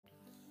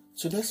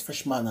Today's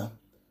fresh manna.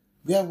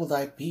 Where would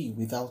I be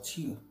without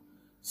you?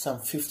 Psalm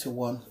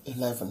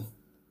 51:11.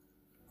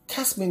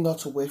 Cast me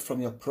not away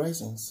from your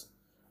presence,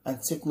 and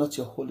take not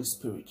your Holy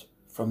Spirit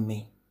from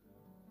me.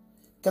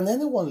 Can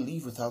anyone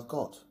live without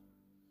God?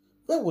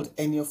 Where would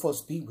any of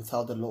us be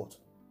without the Lord?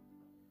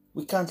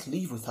 We can't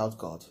live without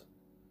God.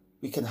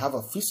 We can have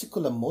a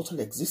physical and mortal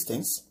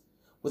existence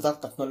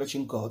without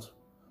acknowledging God,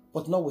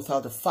 but not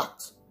without the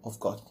fact of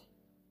God.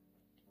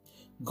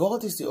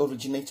 God is the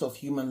originator of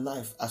human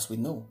life, as we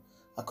know,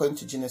 according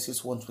to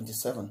Genesis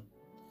 1:27.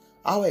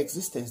 Our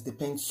existence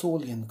depends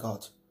solely on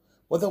God,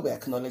 whether we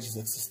acknowledge His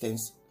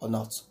existence or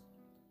not.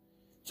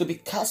 To be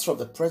cast from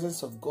the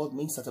presence of God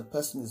means that a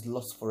person is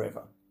lost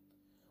forever.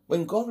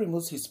 When God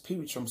removes His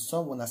Spirit from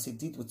someone, as He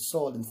did with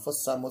Saul in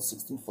 1 Samuel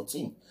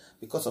 16:14,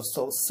 because of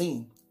Saul's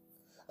sin,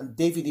 and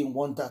David didn't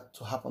want that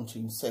to happen to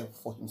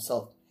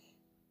himself.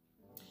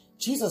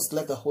 Jesus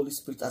left the Holy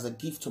Spirit as a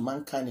gift to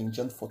mankind in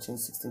John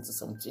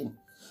 14:16-17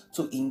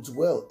 to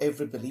indwell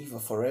every believer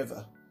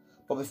forever.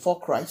 But before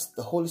Christ,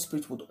 the Holy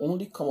Spirit would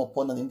only come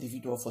upon an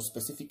individual for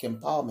specific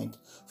empowerment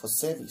for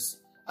service,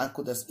 and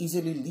could as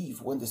easily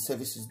leave when the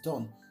service is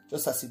done,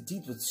 just as He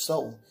did with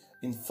Saul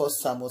in 1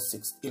 Samuel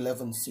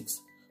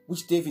 11:6,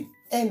 which David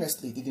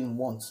earnestly didn't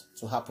want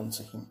to happen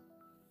to him.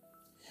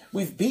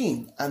 We've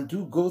been and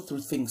do go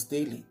through things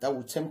daily that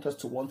will tempt us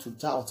to want to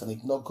doubt and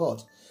ignore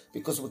God,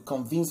 because we're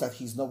convinced that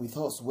He's not with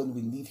us when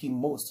we need Him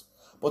most,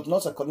 but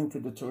not according to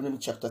Deuteronomy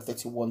chapter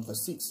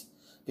 31:6,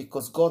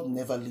 because God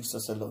never leaves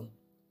us alone.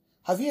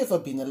 Have you ever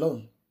been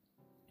alone?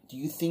 Do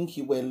you think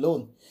you were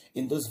alone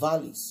in those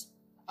valleys,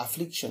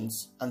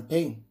 afflictions, and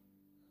pain?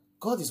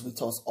 God is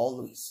with us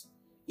always,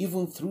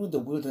 even through the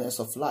wilderness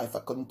of life,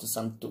 according to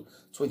Psalm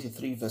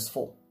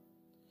 23:4.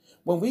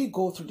 When we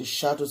go through the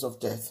shadows of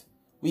death,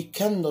 we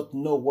cannot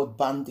know what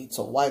bandits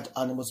or wild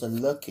animals are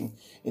lurking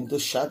in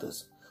those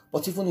shadows.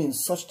 But even in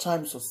such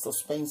times of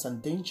suspense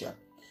and danger,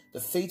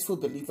 the faithful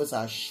believers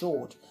are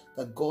assured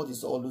that God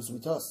is always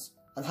with us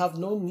and have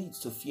no need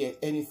to fear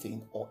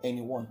anything or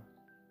anyone.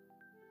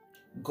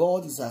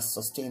 God is our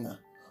sustainer,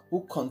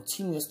 who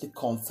continuously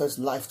confers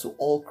life to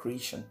all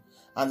creation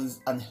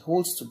and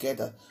holds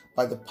together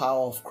by the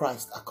power of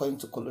Christ, according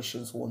to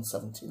Colossians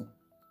 1:17.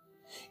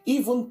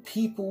 Even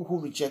people who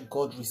reject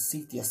God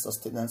receive their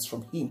sustenance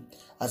from Him,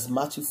 as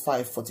Matthew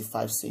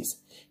 5:45 says.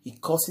 He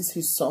causes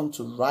His sun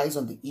to rise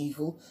on the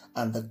evil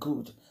and the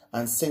good,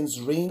 and sends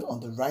rain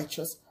on the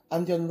righteous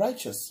and the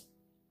unrighteous.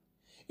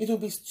 It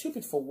would be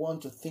stupid for one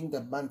to think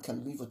that man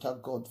can live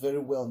without God, very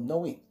well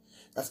knowing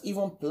that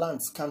even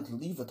plants can't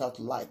live without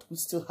light, which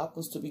still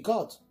happens to be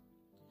God.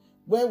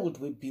 Where would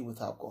we be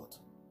without God?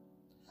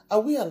 Are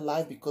we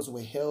alive because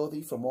we're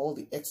healthy from all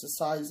the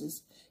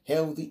exercises,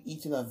 healthy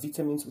eating, and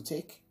vitamins we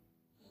take?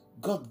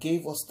 God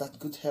gave us that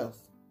good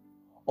health.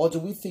 Or do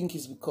we think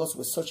it's because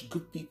we're such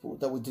good people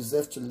that we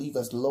deserve to live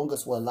as long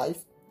as we're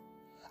alive,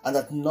 and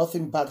that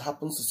nothing bad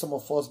happens to some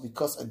of us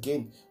because,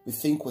 again, we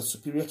think we're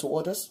superior to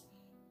others?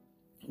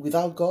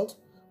 Without God,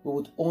 we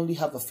would only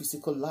have a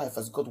physical life,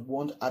 as God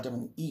warned Adam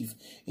and Eve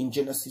in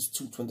Genesis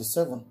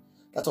 2:27,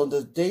 that on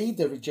the day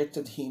they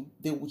rejected Him,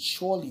 they would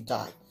surely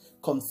die,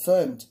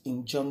 confirmed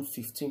in John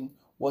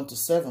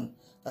 15:1-7,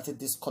 that a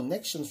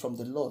disconnection from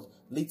the Lord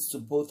leads to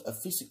both a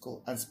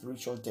physical and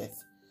spiritual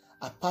death.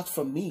 Apart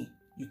from me,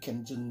 you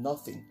can do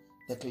nothing,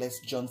 declares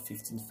John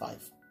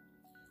 15:5.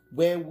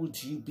 Where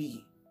would you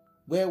be?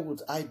 Where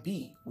would I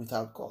be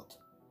without God?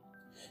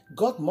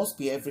 God must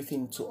be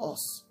everything to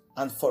us,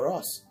 and for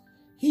us,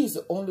 He is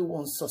the only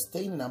one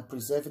sustaining and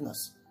preserving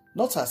us,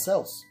 not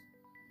ourselves.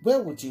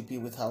 Where would you be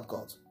without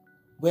God?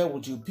 Where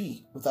would you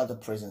be without the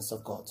presence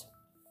of God?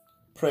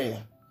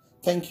 Prayer.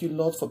 Thank you,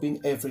 Lord, for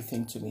being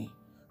everything to me,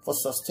 for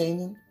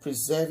sustaining,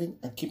 preserving,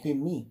 and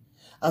keeping me,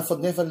 and for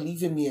never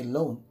leaving me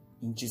alone.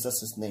 In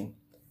Jesus' name,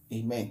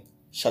 amen.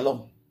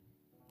 Shalom.